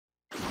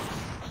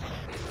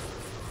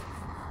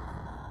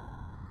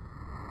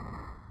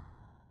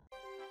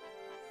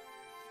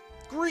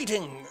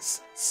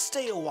Greetings!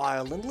 Stay a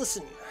while and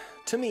listen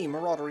to me,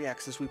 Marauder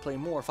EX, as we play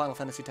more Final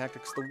Fantasy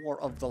Tactics: The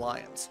War of the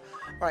Lions.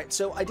 Alright,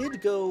 so I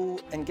did go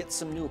and get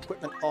some new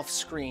equipment off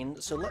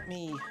screen, so let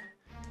me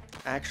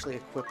actually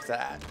equip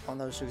that on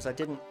those two, because I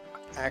didn't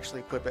actually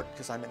equip it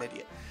because I'm an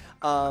idiot.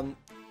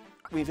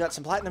 We've got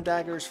some Platinum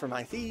Daggers for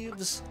my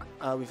Thieves,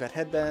 we've got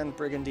Headband,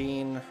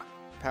 Brigandine,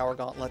 Power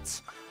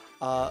Gauntlets.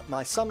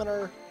 My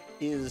Summoner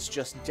is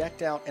just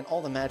decked out in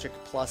all the Magic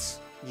Plus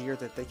gear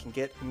that they can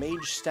get.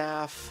 Mage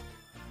Staff,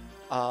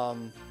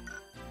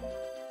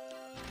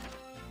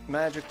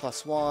 Magic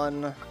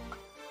 +1,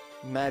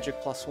 Magic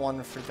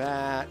 +1 for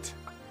that,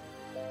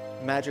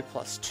 Magic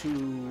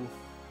 +2,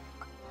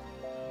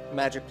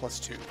 Magic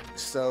 +2.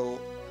 So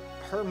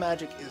her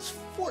magic is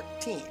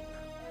 14.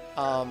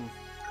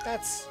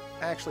 That's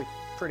actually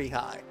pretty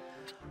high.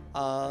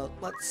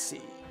 Let's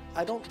see.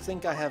 I don't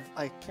think I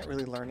can't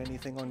really learn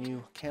anything on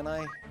you, can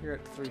I? You're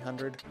at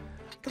 300.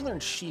 I can learn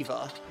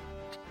Shiva,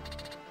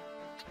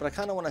 but I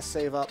kind of want to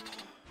save up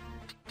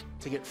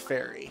to get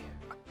Fairy.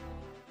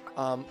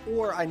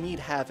 Or I need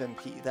Have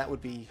MP. That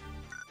would be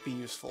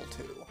useful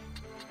too.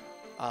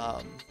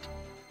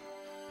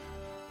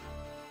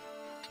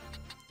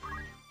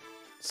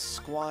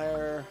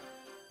 Squire,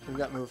 we've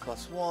got Move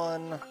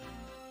 +1.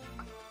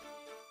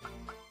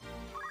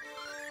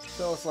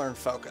 So let's learn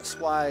Focus.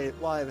 Why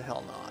the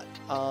hell not?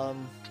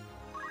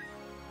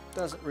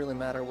 Doesn't really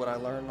matter what I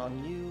learn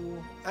on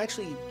you.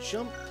 Actually,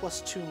 Jump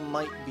 +2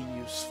 might be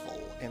useful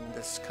in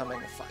this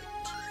coming fight.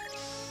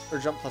 Or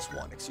Jump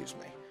 +1, excuse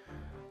me.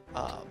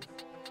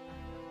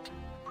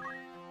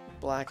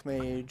 Black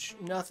Mage,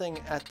 nothing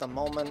at the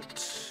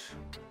moment.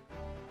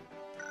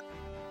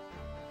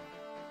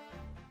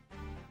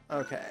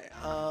 Okay,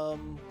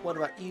 what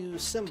about you?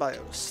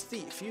 Symbiote,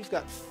 Thief, you've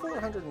got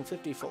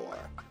 454.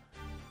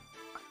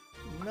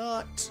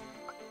 Not...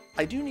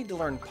 I do need to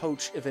learn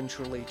Poach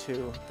eventually,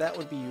 too. That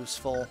would be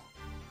useful.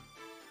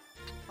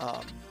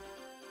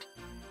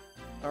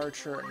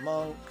 Archer and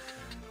Monk.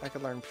 I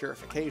could learn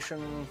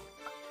Purification.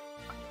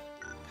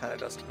 Kinda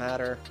doesn't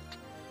matter.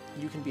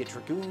 You can be a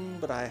Dragoon,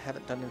 but I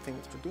haven't done anything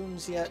with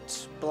Dragoons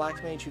yet.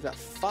 Black Mage, you've got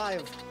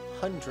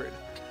 500.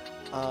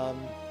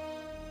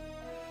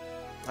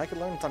 I could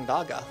learn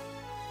Thundaga.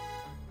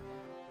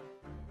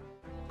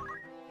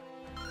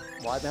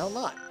 Why the hell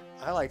not?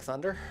 I like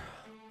Thunder.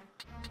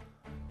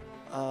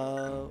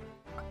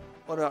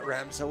 What about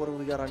Ramza? What do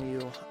we got on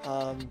you?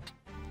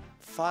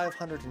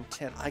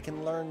 510. I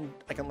can learn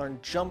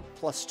Jump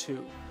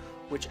 +2,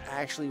 which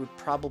actually would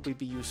probably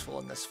be useful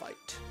in this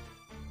fight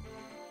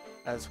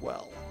as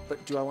well.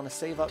 But do I want to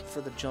save up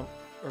for the Jump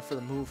or for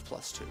the Move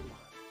 +2?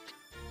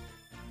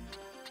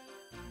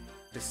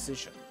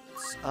 Decisions.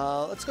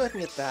 Let's go ahead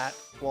and get that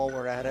while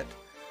we're at it.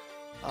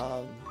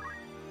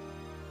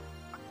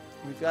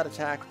 We've got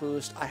Attack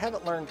Boost. I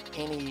haven't learned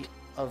any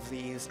of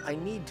these. I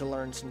need to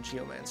learn some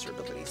Geomancer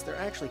abilities. They're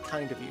actually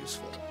kind of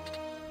useful.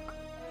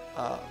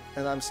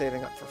 And I'm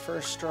saving up for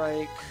First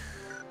Strike.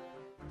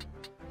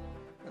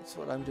 That's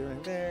what I'm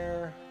doing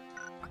there.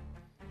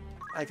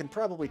 I can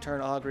probably turn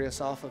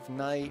Ogrius off of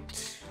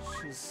Night.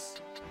 She's...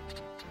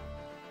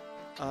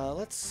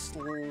 let's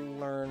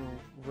learn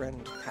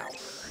Rend Power.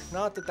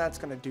 Not that that's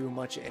going to do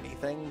much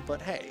anything,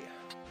 but hey.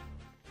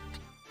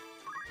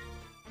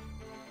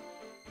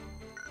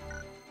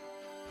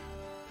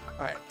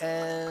 Alright,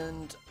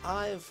 and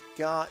I've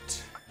got...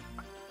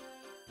 I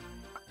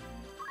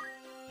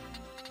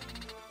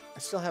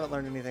still haven't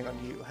learned anything on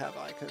you, have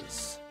I?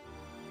 Because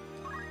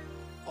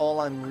all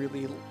I'm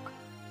really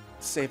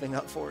saving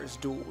up for is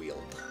Dual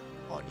Wield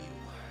on you.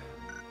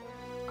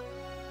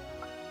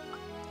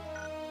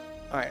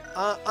 Alright,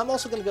 I'm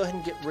also going to go ahead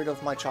and get rid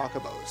of my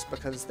Chocobos,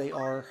 because they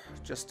are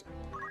just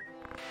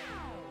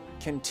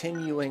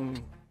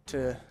continuing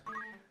to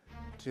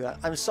do that.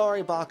 I'm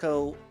sorry,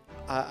 Bako.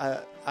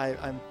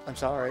 I'm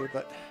sorry,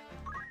 but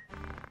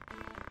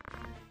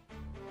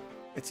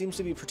it seems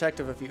to be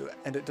protective of you,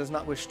 and it does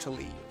not wish to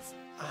leave.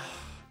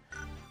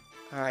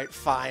 Alright,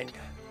 fine.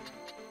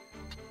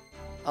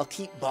 I'll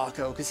keep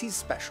Bako, because he's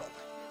special.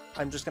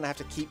 I'm just going to have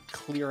to keep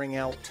clearing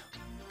out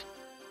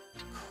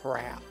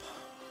crap.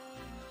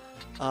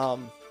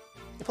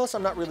 Plus,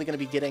 I'm not really going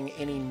to be getting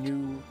any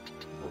new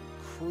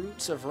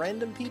recruits of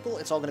random people.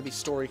 It's all going to be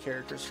story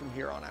characters from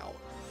here on out.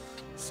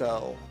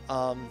 So,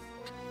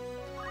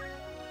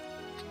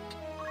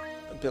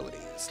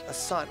 abilities.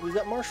 Assign. We've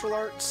got Martial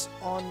Arts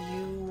on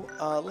you.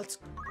 Let's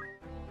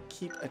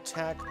keep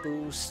Attack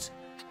Boost.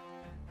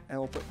 And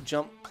we'll put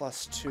Jump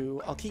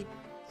 +2.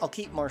 I'll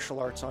keep Martial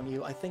Arts on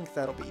you. I think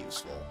that'll be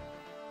useful.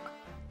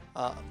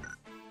 I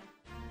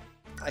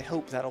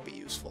hope that'll be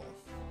useful.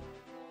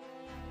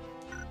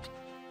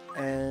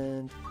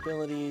 And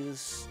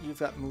abilities, you've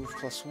got Move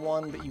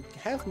 +1, but you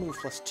have Move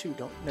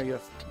 +2, no, you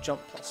have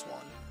Jump +1.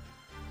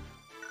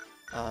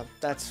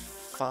 That's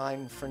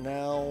fine for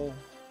now.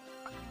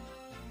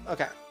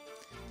 Okay.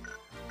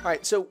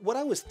 Alright, so what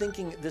I was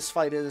thinking this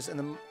fight is in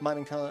the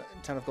Mining Town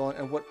of Golan,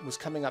 and what was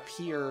coming up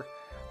here,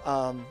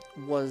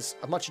 was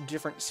a much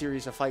different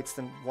series of fights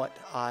than what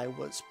I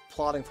was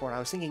plotting for, and I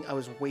was thinking I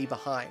was way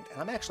behind,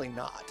 and I'm actually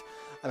not.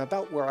 I'm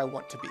about where I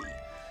want to be.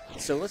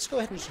 So let's go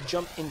ahead and just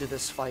jump into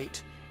this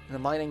fight in the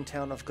mining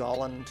town of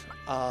Golland.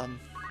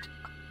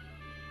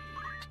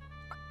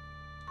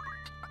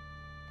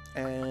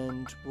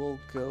 And we'll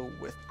go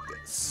with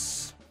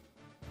this.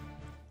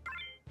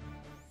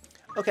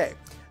 Okay,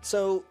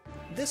 so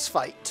this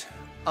fight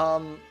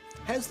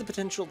has the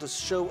potential to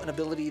show an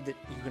ability that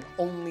you can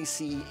only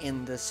see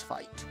in this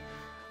fight.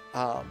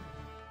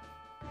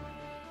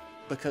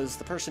 Because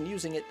the person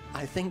using it,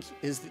 I think,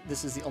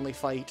 this is the only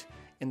fight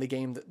in the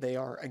game that they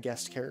are a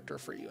guest character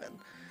for you in.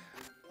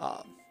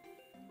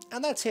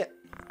 And that's it.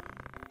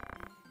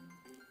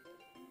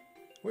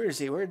 Where is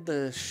he? Where'd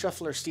the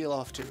shuffler steal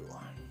off to?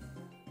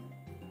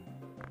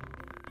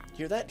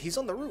 Hear that? He's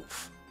on the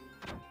roof.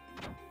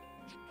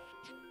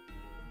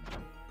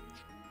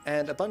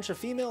 And a bunch of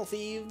female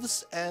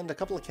thieves and a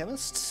couple of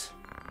chemists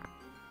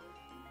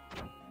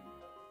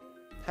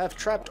have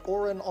trapped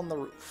Orin on the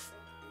roof.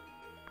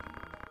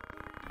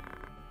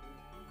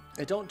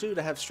 It don't do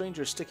to have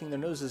strangers sticking their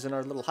noses in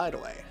our little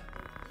hideaway.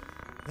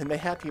 Then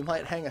mayhap you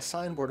might hang a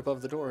signboard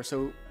above the door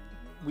so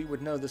we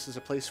would know this is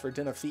a place for a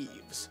den of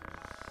thieves.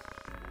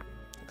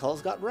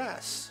 Call's got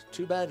brass.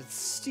 Too bad it's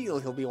steel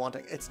he'll be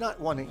wanting. It's not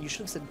wanting. You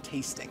should have said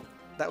tasting.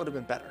 That would have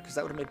been better, because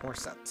that would have made more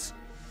sense.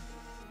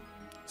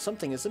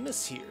 Something is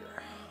amiss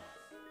here.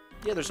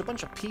 Yeah, there's a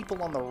bunch of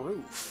people on the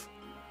roof.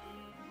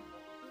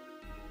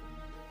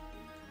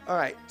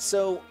 Alright,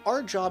 so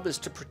our job is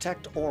to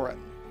protect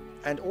Orin.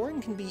 And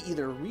Orin can be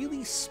either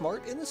really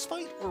smart in this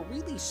fight or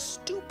really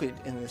stupid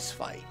in this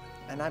fight.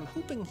 And I'm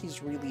hoping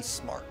he's really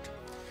smart.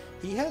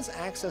 He has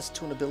access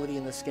to an ability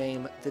in this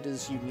game that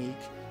is unique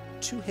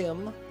to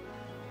him,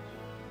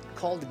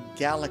 called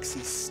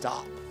Galaxy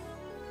Stop.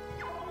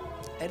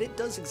 And it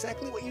does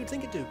exactly what you'd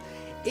think it do.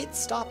 It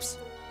stops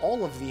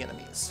all of the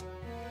enemies.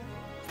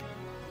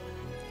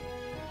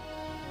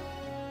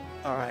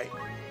 Alright.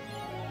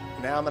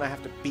 Now I'm gonna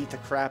have to beat the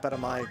crap out of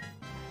my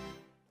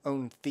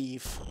own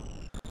thief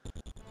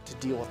to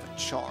deal with the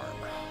charm.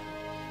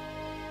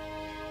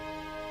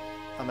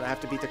 I'm gonna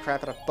have to beat the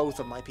crap out of both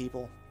of my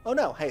people. Oh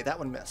no, hey, that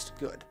one missed.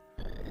 Good.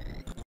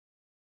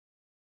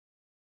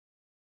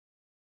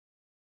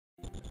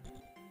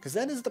 Because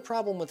that is the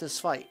problem with this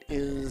fight,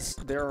 is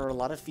there are a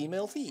lot of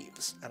female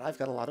thieves, and I've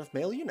got a lot of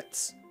male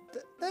units.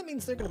 That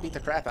means they're going to beat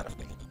the crap out of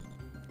me.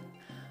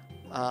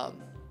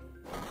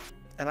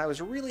 And I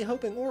was really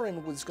hoping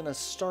Orin was going to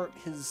start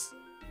his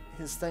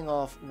thing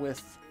off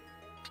with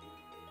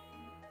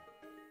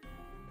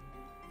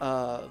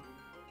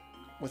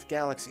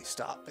Galaxy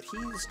Stop, but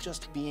he's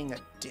just being a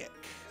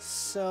dick.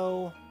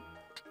 So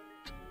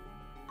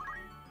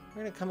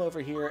we're going to come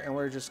over here, and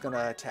we're just going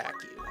to attack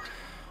you.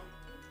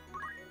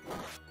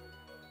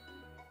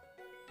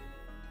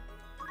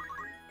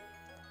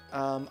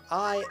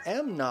 I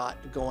am not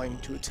going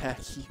to attack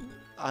you.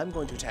 I'm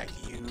going to attack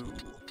you.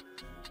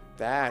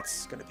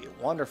 That's going to be a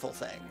wonderful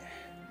thing.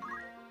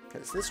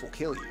 Because this will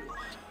kill you.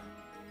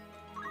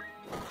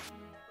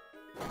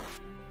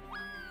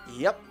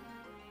 Yep.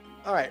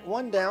 Alright,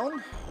 one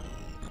down.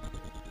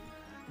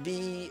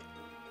 The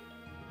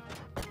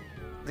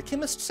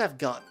chemists have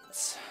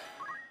guns.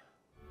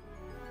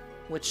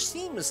 Which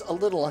seems a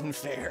little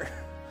unfair.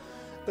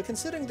 But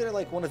considering they're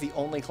like one of the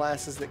only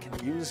classes that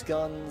can use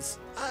guns,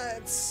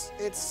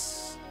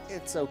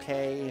 it's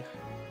okay.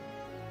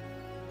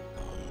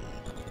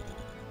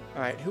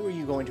 Alright, who are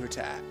you going to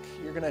attack?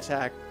 You're going to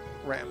attack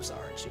Ramza,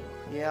 aren't you?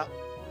 Yeah.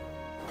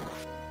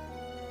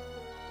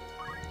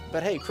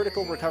 But hey,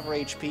 critical recover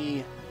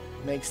HP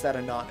makes that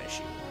a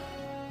non-issue.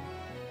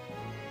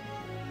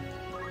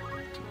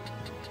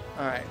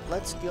 Alright,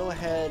 let's go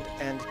ahead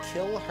and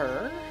kill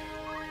her.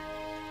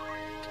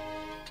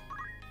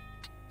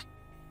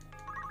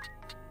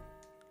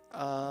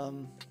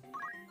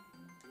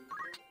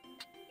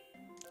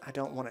 I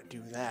don't want to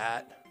do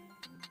that.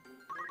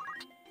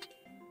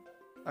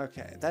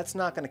 Okay, that's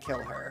not going to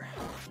kill her.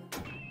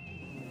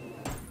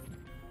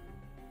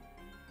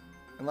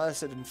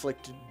 Unless it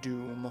inflicted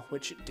doom,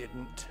 which it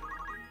didn't.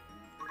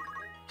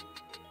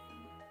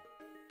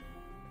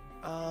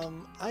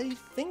 I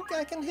think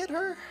I can hit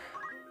her?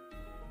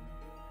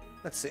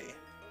 Let's see.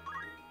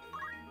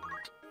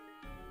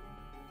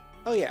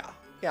 Oh yeah.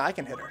 Yeah, I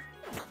can hit her.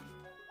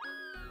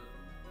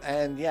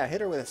 And yeah,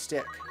 hit her with a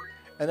stick.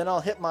 And then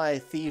I'll hit my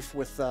thief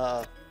with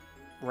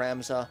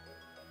Ramza.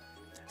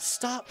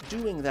 Stop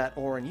doing that,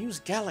 Orin. Use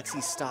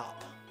Galaxy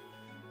Stop.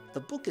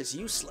 The book is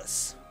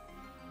useless.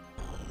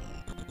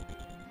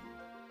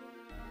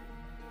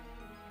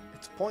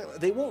 It's pointless.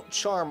 They won't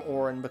charm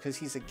Orin because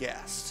he's a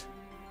guest.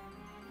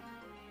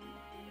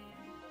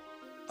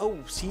 Oh,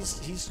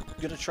 he's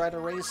gonna try to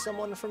raise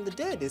someone from the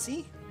dead, is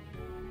he?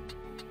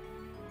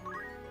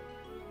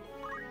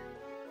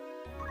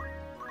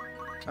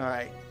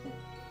 Alright.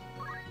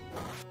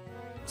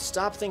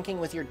 Stop thinking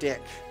with your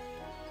dick.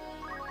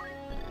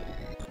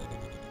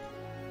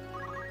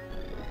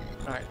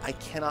 Alright, I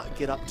cannot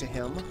get up to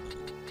him.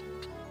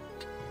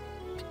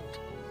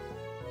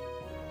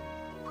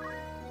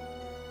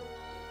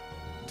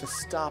 to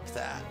stop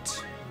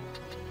that.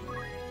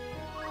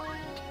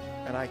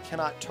 And I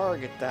cannot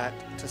target that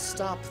to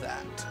stop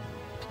that.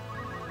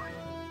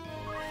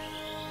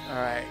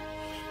 Alright.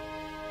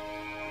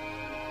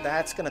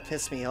 That's gonna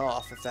piss me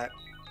off if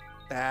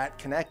that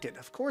connected.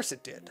 Of course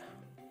it did.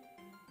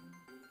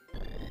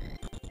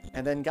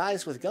 And then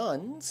guys with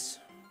guns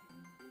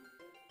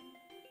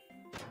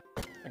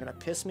are gonna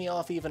piss me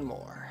off even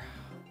more.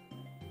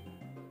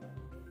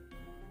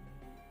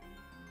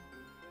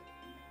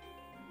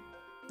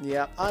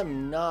 Yep,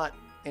 I'm not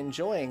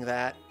enjoying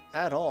that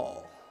at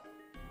all.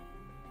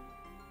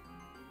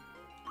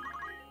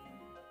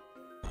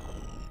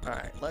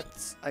 Alright,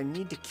 I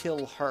need to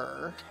kill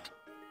her.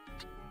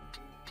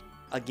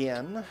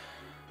 Again.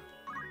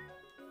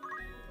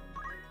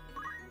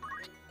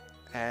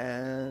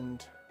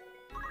 And...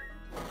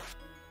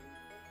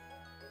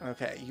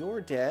 okay,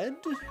 you're dead.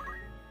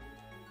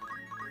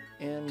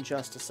 In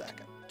just a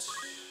second.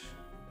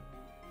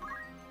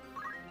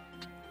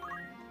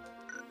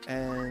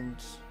 And...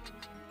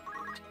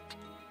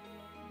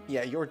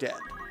 yeah, you're dead.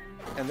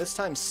 And this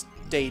time,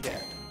 stay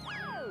dead.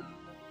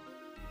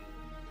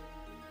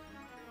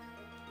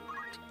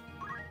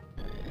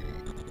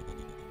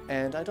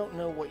 And I don't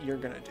know what you're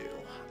gonna do.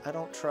 I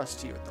don't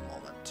trust you at the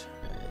moment.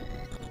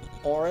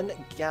 Orin,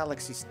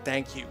 Galaxy...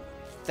 thank you.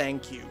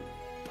 Thank you.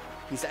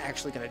 He's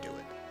actually gonna do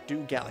it. Do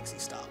Galaxy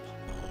Stop.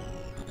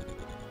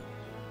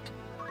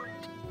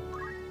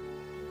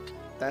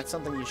 That's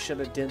something you should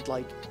have did,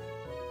 like,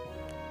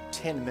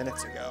 10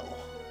 minutes ago.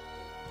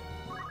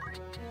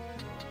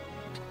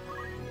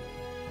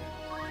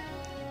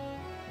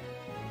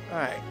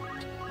 Alright.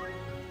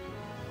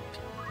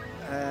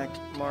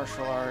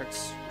 Martial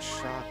arts,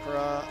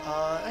 chakra.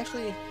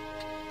 Actually...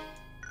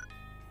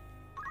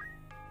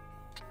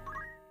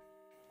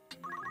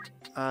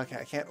 okay,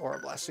 I can't Aura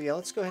Blast. So yeah,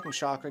 let's go ahead and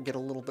chakra, get a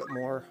little bit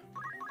more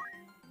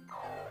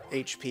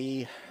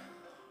HP.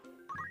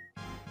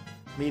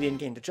 Median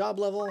gain to job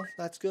level,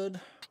 that's good.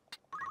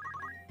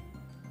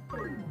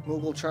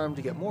 Moogle Charm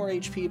to get more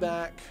HP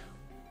back.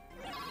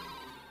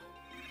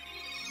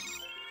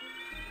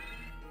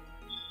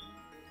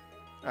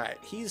 Alright,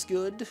 he's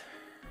good.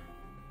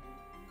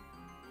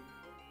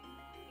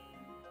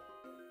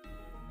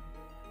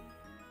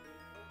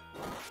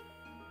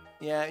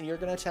 Yeah, you're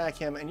going to attack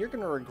him, and you're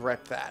going to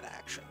regret that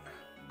action.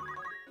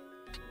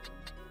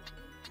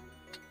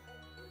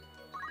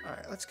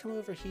 Alright, let's come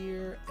over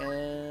here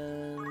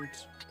and...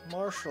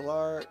 martial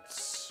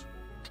arts.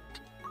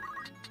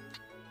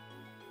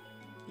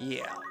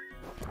 Yeah.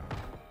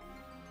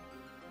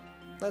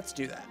 Let's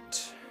do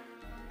that.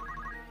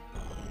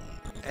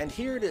 And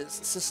here it is,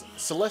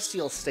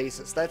 Celestial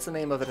Stasis. That's the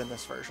name of it in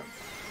this version,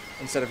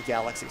 instead of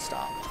Galaxy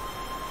Stop.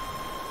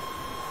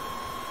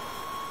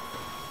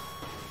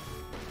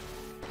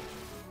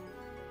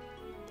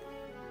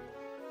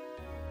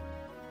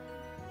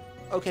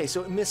 Okay,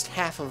 so it missed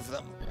half of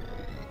them.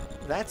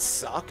 That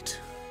sucked.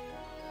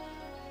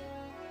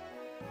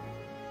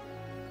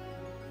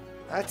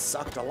 That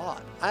sucked a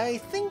lot. I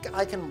think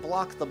I can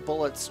block the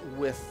bullets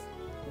with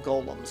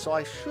Golem, so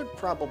I should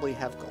probably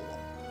have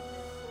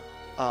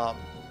Golem.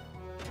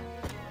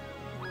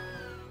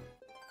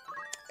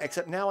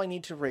 Except now I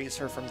need to raise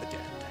her from the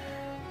dead.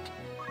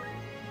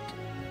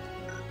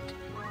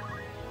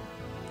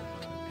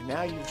 And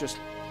now you've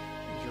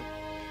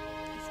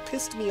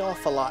pissed me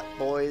off a lot,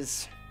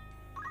 boys.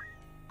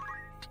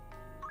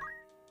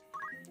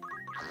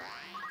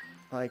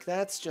 Like,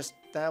 that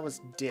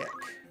was dick.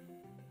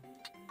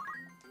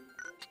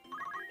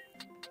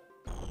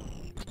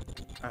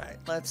 Alright,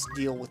 let's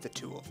deal with the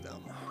two of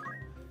them.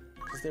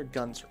 Because their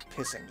guns are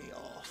pissing me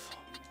off.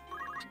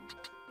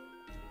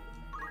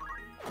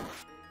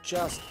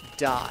 Just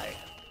die,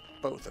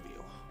 both of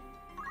you.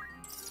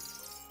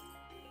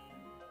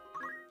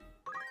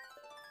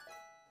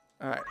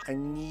 Alright, I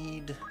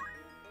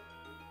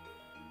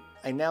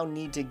now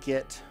need to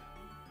get...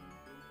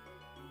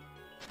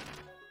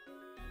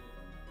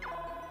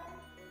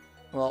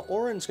 well,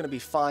 Orin's gonna be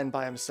fine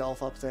by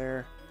himself up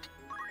there.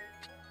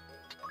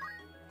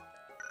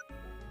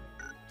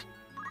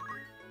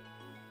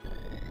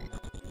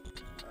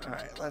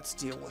 Alright, let's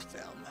deal with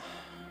them.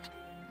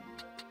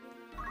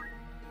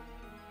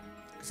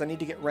 Because I need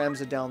to get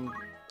Ramza down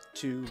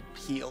to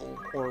heal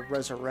or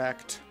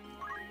resurrect.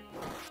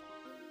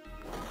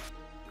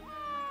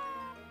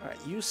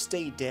 Alright, you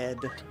stay dead.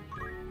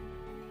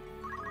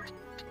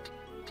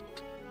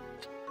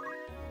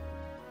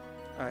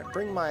 Alright,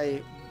 bring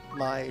my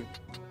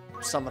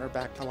summoner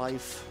back to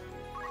life.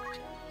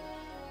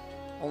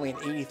 Only an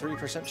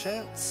 83%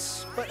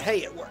 chance, but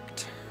hey, it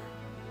worked.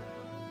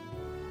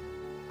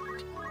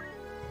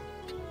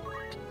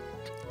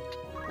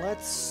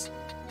 Let's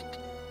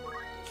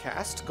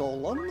cast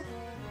Golem.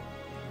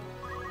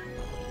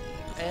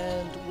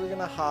 And we're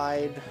gonna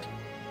hide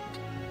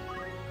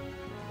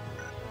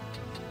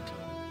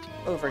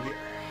over here.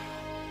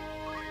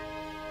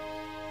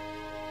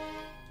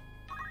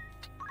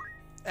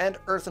 And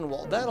Earthen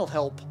Wall. That'll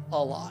help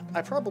a lot.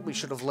 I probably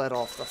should have let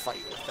off the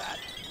fight with that,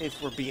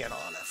 if we're being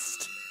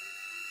honest.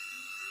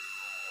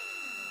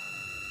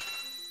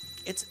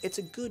 it's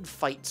a good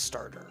fight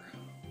starter.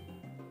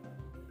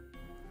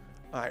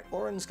 Alright,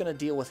 Oren's gonna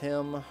deal with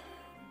him.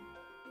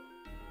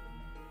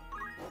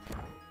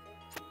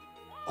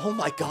 Oh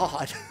my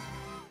god!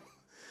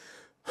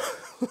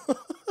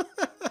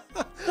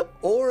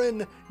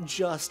 Oren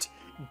just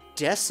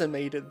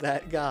decimated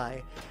that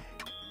guy.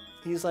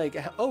 He's like,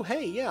 oh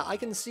hey, yeah, I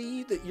can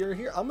see that you're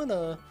here. I'm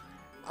gonna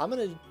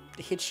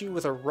hit you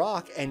with a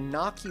rock and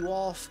knock you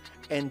off,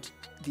 and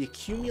the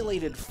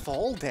accumulated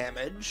fall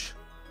damage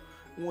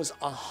was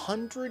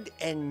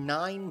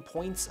 109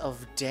 points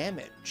of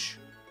damage.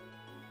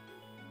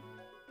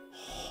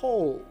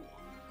 Oh.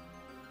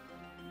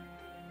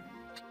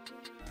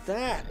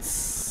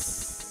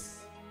 That's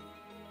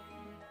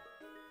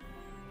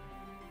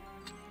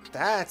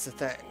a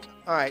thing.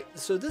 Alright,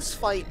 so this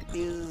fight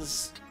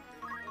is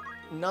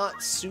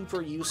not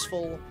super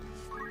useful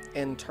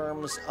in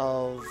terms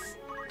of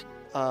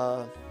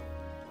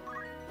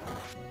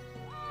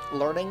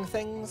learning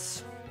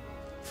things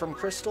from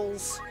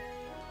crystals.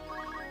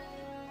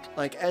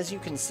 Like, as you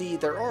can see,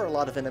 there are a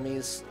lot of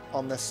enemies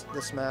on this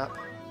map.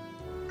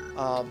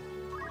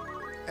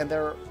 And they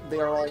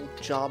are all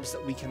jobs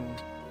that we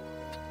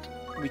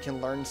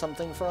can learn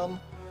something from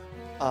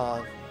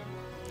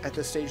at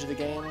this stage of the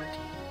game.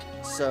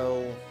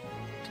 So,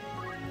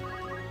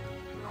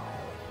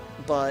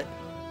 but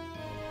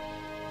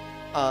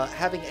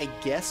having a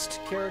guest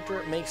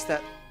character makes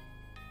that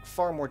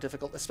far more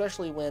difficult,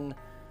 especially when,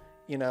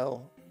 you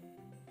know...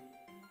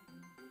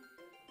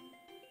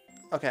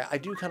 Okay, I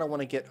do kind of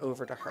want to get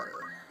over to her.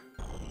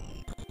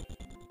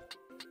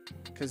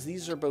 Because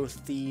these are both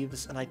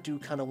thieves, and I do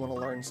kind of want to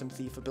learn some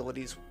thief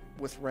abilities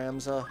with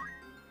Ramza.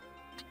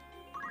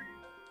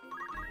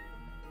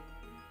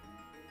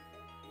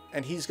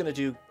 And he's going to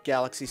do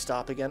Galaxy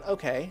Stop again.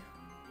 Okay.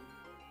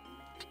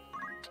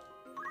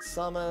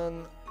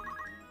 Summon.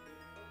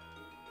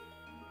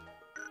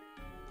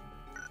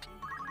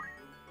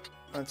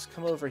 Let's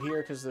come over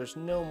here because there's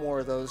no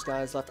more of those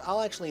guys left.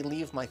 I'll actually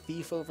leave my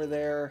thief over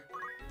there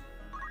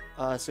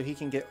so he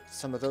can get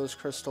some of those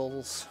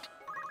crystals.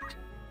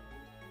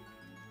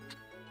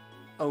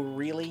 Oh,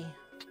 really?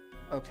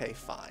 Okay,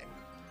 fine.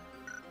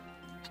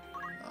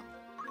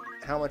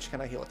 How much can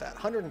I heal with that?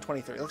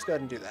 123. Let's go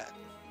ahead and do that.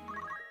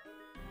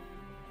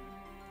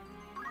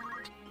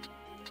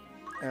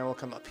 And we'll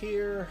come up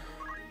here.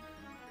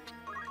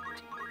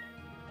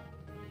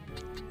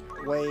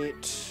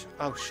 Wait.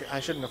 Oh, shit. I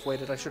shouldn't have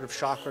waited. I should have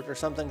chakred or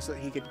something so that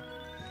he could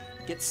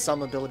get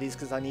some abilities,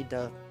 because I need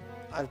to...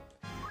 I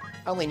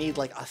only need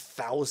like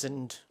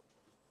 1,000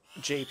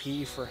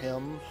 JP for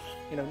him.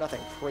 You know,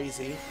 nothing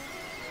crazy.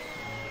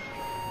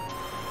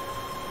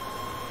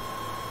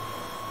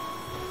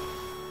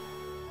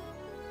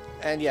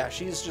 And yeah,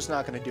 she's just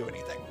not going to do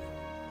anything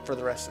for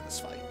the rest of this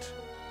fight.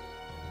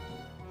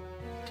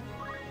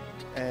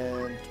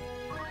 And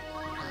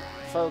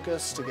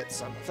focus to get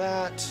some of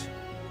that.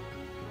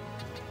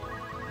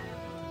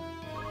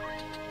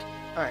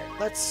 Alright,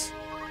 let's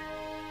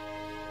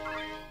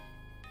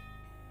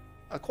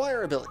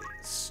acquire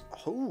abilities.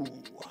 Oh,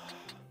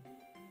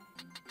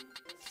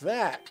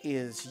 that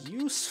is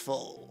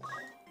useful.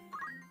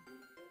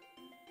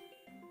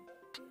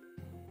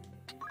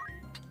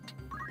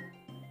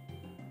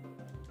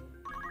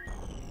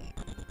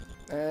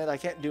 And I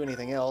can't do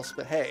anything else,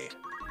 but hey.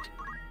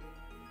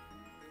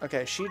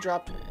 Okay, she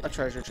dropped a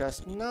treasure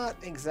chest. Not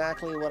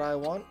exactly what I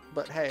want,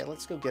 but hey,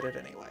 let's go get it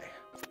anyway.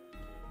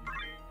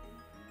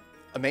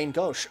 A main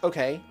gauche.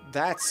 Okay,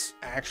 that's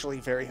actually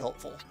very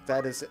helpful.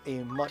 That is a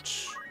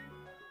much,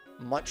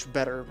 much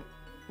better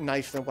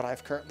knife than what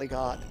I've currently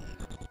got.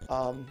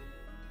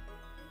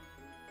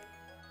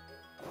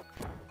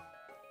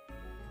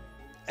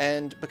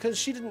 And because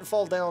she didn't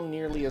fall down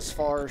nearly as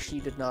far, she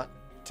did not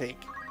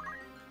take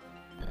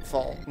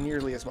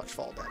nearly as much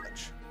fall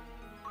damage.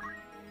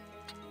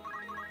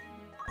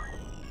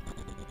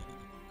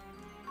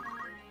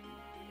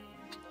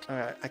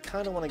 Alright, I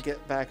kind of want to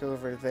get back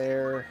over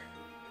there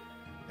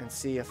and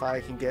see if I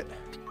can get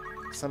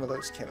some of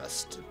those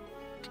chemists.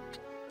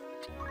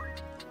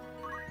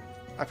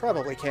 I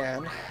probably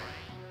can.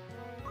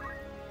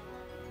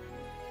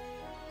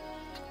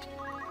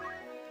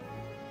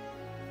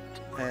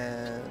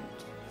 And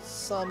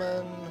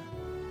summon.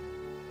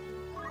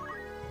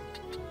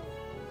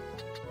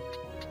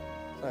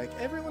 Like,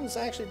 everyone's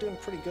actually doing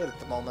pretty good at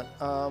the moment.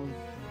 So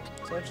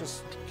let's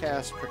just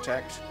cast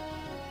Protect.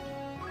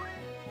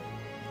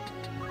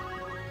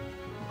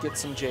 Get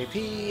some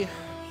JP.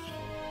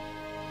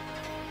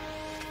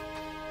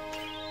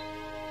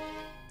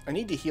 I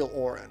need to heal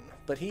Oren,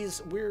 but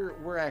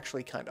we're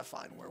actually kind of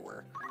fine where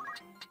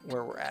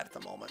we're at the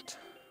moment.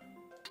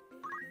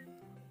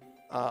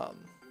 I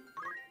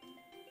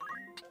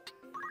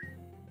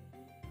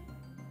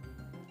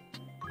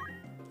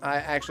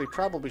actually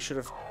probably should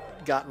have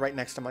got right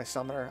next to my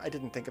summoner. I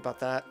didn't think about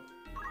that.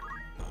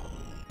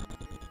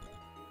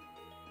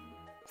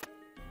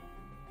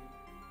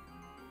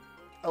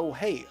 Oh,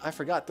 hey, I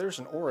forgot there's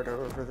an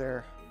orator over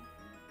there.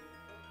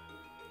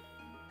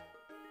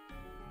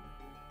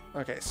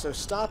 Okay, so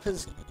stop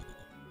his...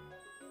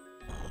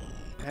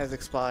 has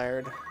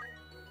expired.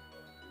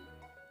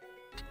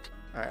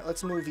 Alright,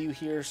 let's move you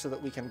here so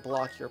that we can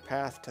block your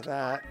path to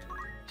that.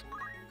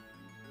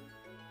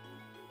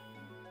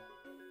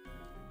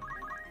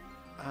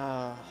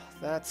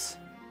 That's...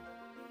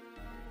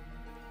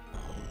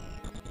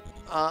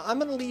 I'm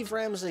gonna leave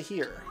Ramza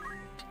here.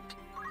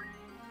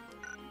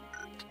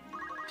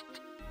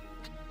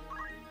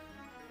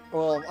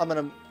 Well, I'm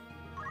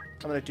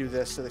gonna do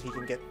this so that he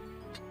can get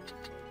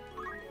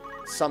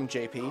some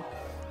JP.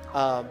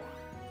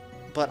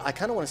 But I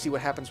kind of want to see what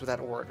happens with that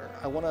orator.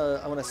 I want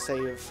to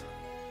save.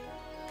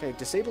 Okay,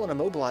 disable and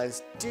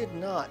immobilize did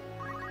not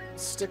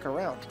stick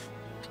around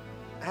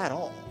at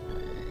all.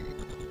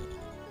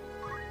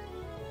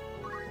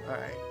 All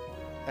right,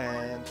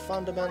 and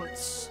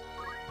fundaments.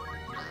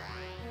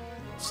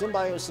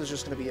 Symbiosis is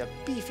just going to be a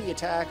beefy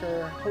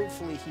attacker.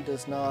 Hopefully he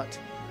does not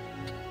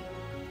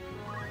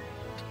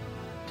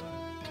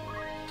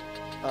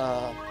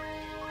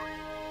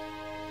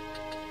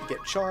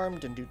get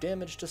charmed and do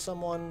damage to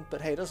someone,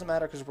 but hey, it doesn't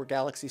matter because we're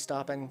galaxy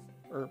stopping,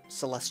 or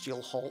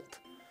celestial halt.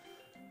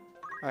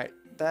 Alright,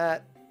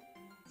 that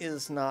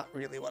is not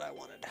really what I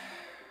wanted.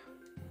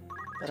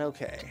 But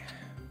okay.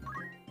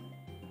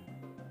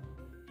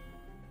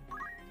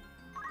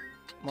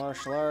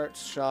 Martial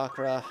arts,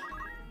 chakra.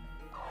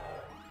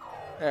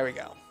 There we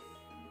go.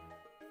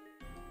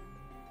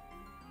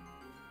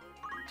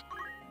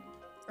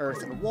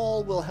 Earth and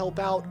wall will help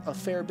out a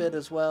fair bit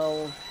as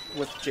well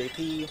with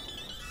JP.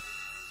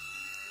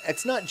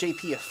 It's not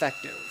JP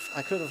effective.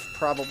 I could have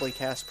probably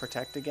cast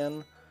Protect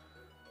again,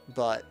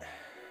 but...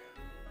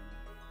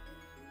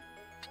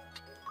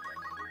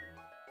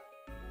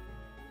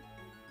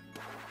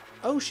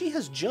 Oh, she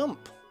has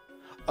Jump!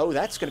 Oh,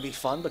 that's going to be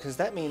fun, because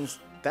that means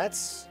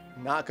that's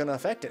not going to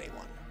affect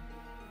anyone.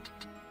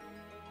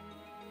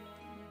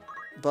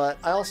 But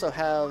I also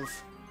have...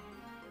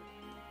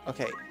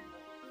 Okay.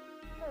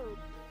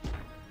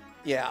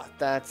 Yeah,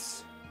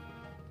 that's...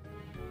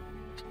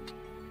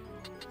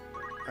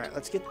 Alright,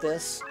 let's get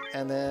this,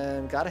 and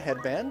then got a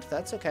headband.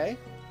 That's okay.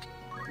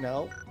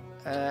 No.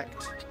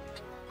 Act.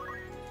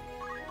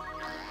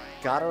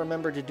 Gotta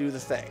remember to do the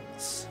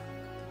things.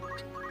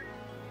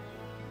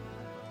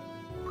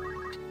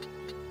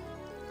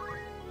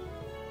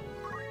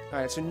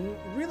 Alright, so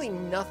really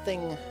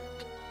nothing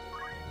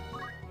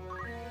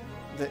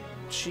that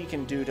she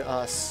can do to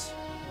us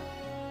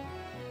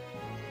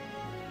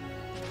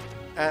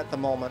at the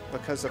moment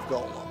because of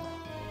Golem.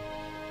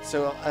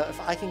 So if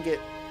I can get...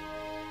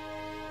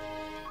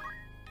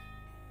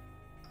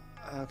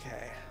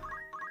 Okay.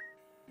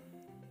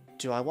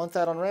 Do I want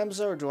that on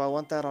Ramza or do I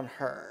want that on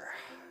her?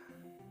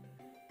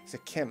 He's a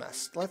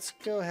chemist. Let's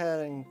go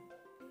ahead and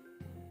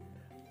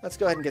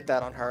get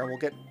that on her, and we'll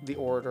get the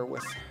orator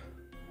with...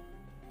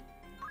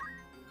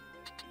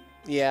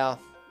 Yeah.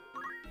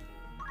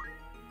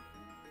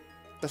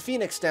 The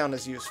Phoenix down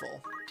is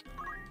useful.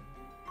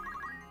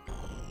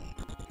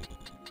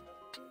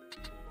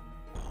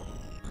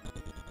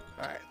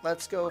 Alright,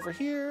 let's go over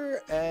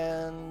here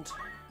and...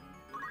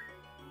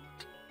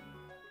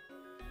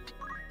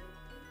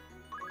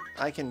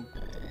 I can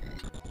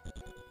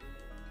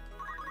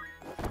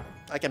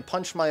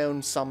punch my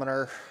own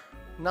summoner.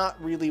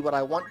 Not really what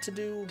I want to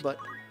do, but...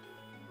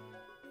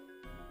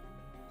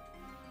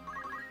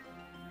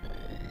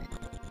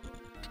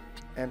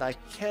 And I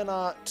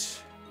cannot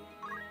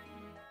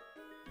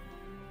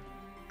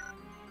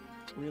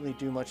really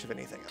do much of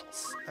anything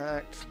else.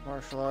 Act,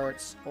 martial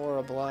arts,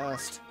 aura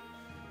blast.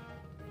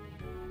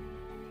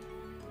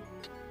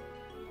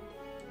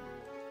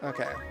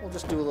 Okay, we'll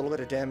just do a little bit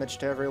of damage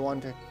to everyone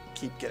to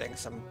keep getting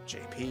some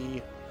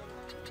JP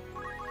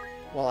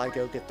while I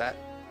go get that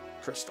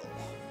crystal.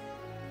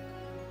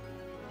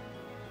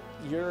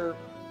 You're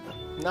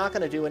not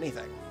going to do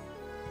anything.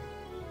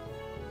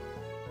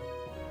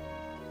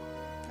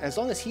 As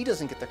long as he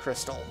doesn't get the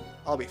crystal,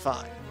 I'll be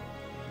fine.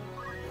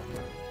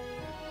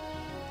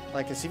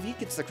 Like, cause if he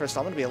gets the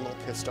crystal, I'm going to be a little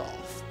pissed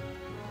off.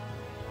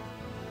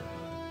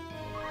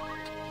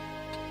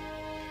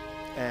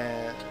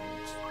 And...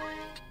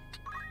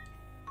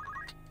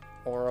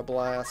 Aura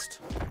Blast.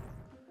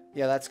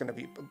 Yeah, that's going to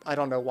be... I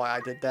don't know why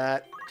I did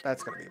that.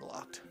 That's going to be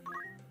blocked.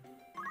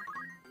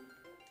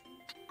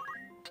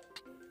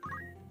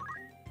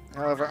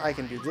 However, I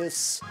can do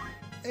this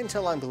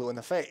until I'm blue in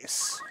the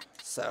face.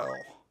 So,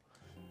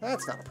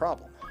 that's not a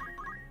problem.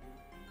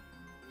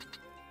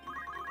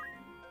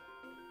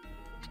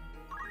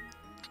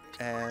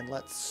 And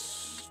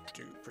let's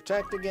do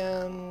Protect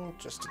again,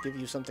 just to give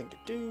you something to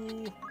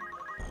do.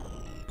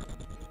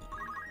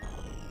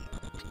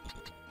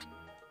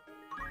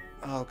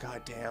 Oh,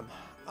 goddamn.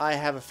 I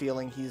have a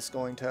feeling he's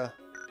going to...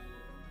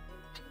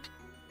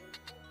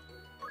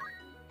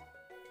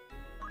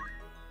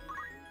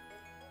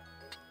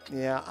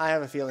 Yeah, I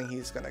have a feeling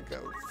he's going to go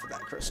for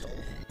that crystal.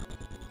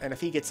 And if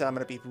he gets it, I'm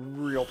going to be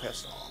real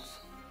pissed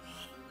off.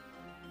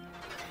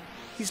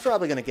 He's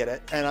probably going to get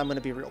it, and I'm going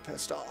to be real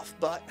pissed off,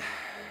 but...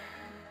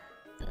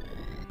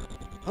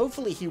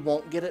 Hopefully he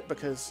won't get it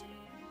because...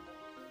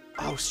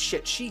 Oh,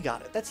 shit, she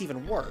got it. That's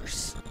even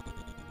worse.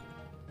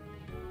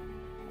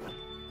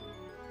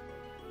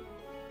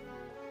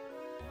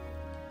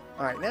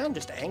 Alright, now I'm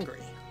just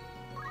angry.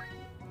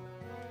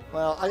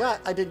 Well,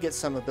 I did get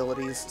some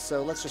abilities,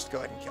 so let's just go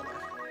ahead and kill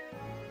her.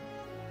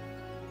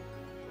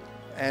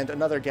 And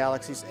another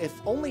galaxy. If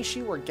only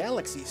she were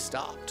galaxy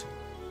stopped.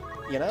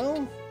 You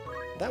know?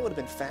 That would have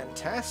been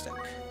fantastic.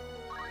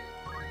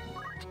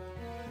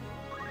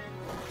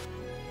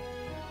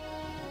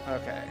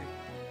 Okay.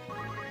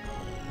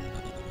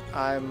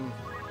 I'm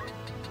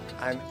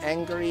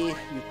angry. You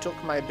took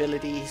my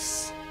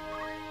abilities.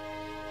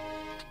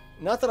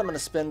 Not that I'm going to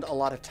spend a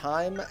lot of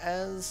time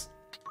as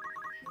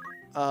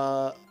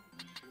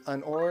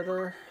an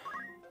orator,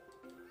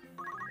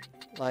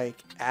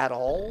 like, at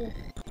all.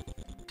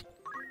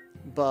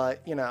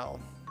 But, you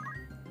know,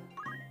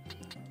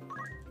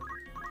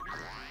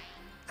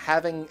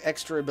 having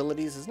extra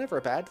abilities is never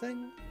a bad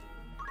thing.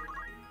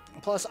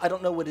 Plus, I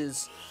don't know what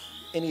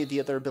any of the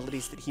other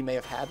abilities that he may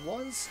have had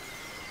was.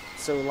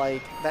 So,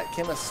 like, that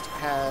chemist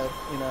had,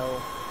 you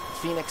know,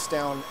 Phoenix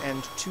down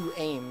and 2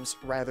 aims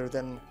rather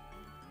than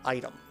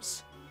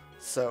items.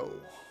 So,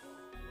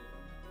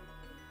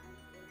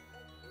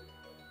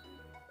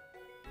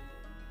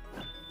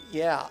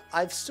 yeah,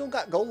 I've still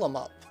got Golem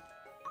up.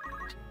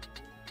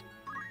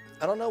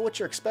 I don't know what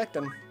you're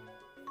expecting.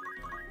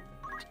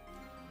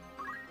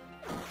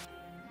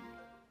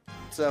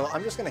 So,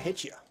 I'm just going to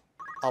hit you.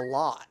 A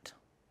lot.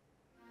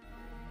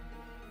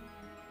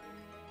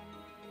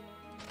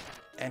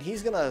 And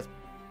he's going to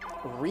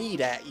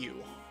read at you.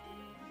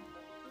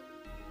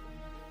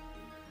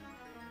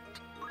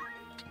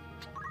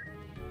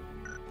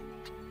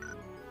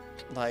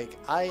 Like,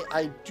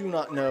 I do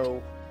not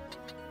know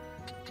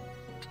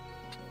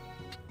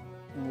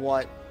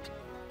what...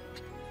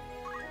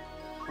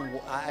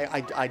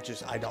 I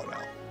don't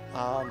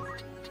know.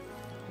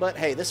 But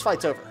hey, this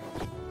fight's over.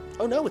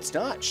 Oh no, it's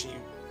not. She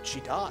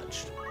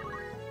dodged.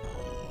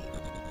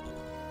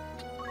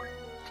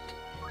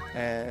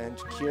 And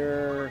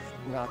cure,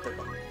 not that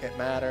it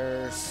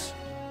matters.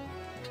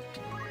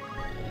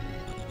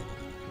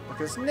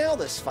 Because now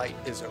this fight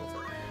is over.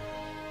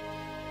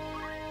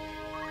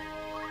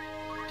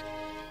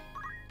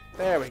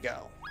 There we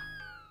go.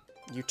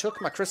 You took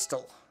my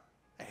crystal.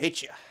 I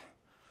hate you.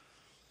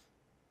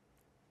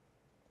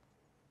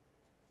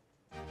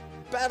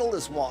 Battle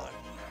is won.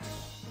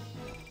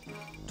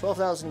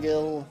 12,000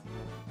 gil,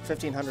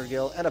 1,500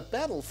 gil, and a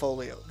battle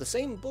folio. The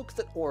same book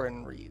that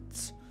Orin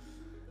reads.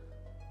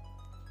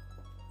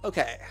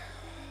 Okay.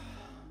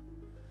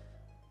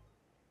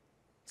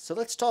 So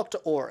let's talk to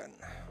Orin.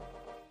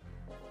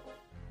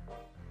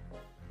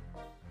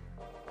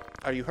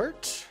 Are you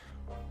hurt?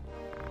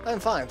 I'm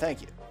fine,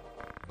 thank you.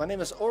 My name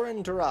is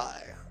Orin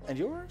Durai. And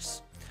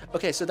yours?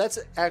 Okay, so that's...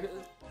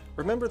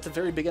 Remember at the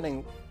very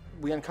beginning,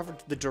 we uncovered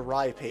the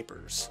Durai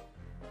papers.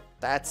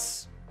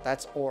 That's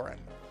Orin.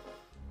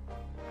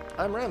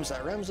 I'm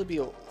Ramza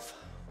Beolf.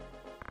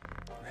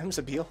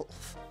 Ramza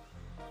Beolf?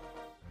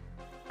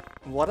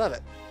 What of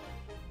it?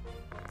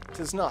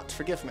 'Tis not,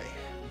 forgive me.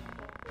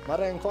 Might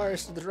I inquire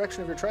as to the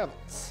direction of your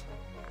travels?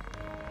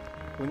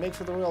 We make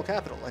for the royal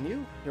capital, and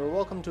you? You are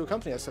welcome to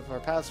accompany us if our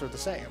paths are the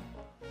same.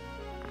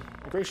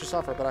 A gracious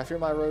offer, but I fear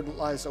my road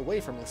lies away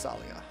from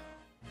Lysalia.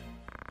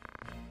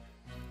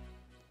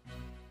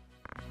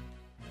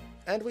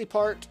 And we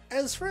part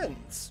as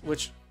friends,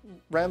 which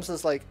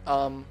Ramza's like,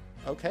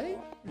 okay?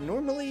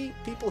 Normally,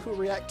 people who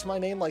react to my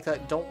name like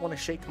that don't want to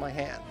shake my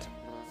hand.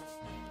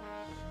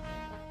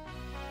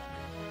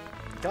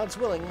 God's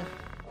willing,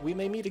 we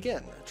may meet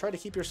again. Try to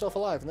keep yourself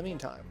alive in the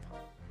meantime.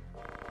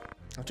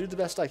 I'll do the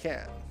best I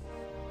can.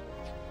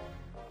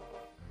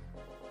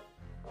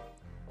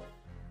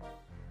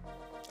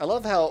 I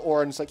love how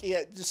Orin's like,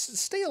 yeah, just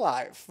stay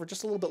alive for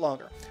just a little bit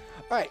longer.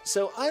 Alright,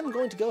 so I'm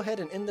going to go ahead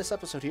and end this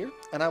episode here,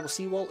 and I will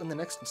see you all in the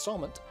next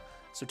installment.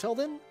 So till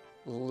then,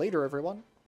 later everyone.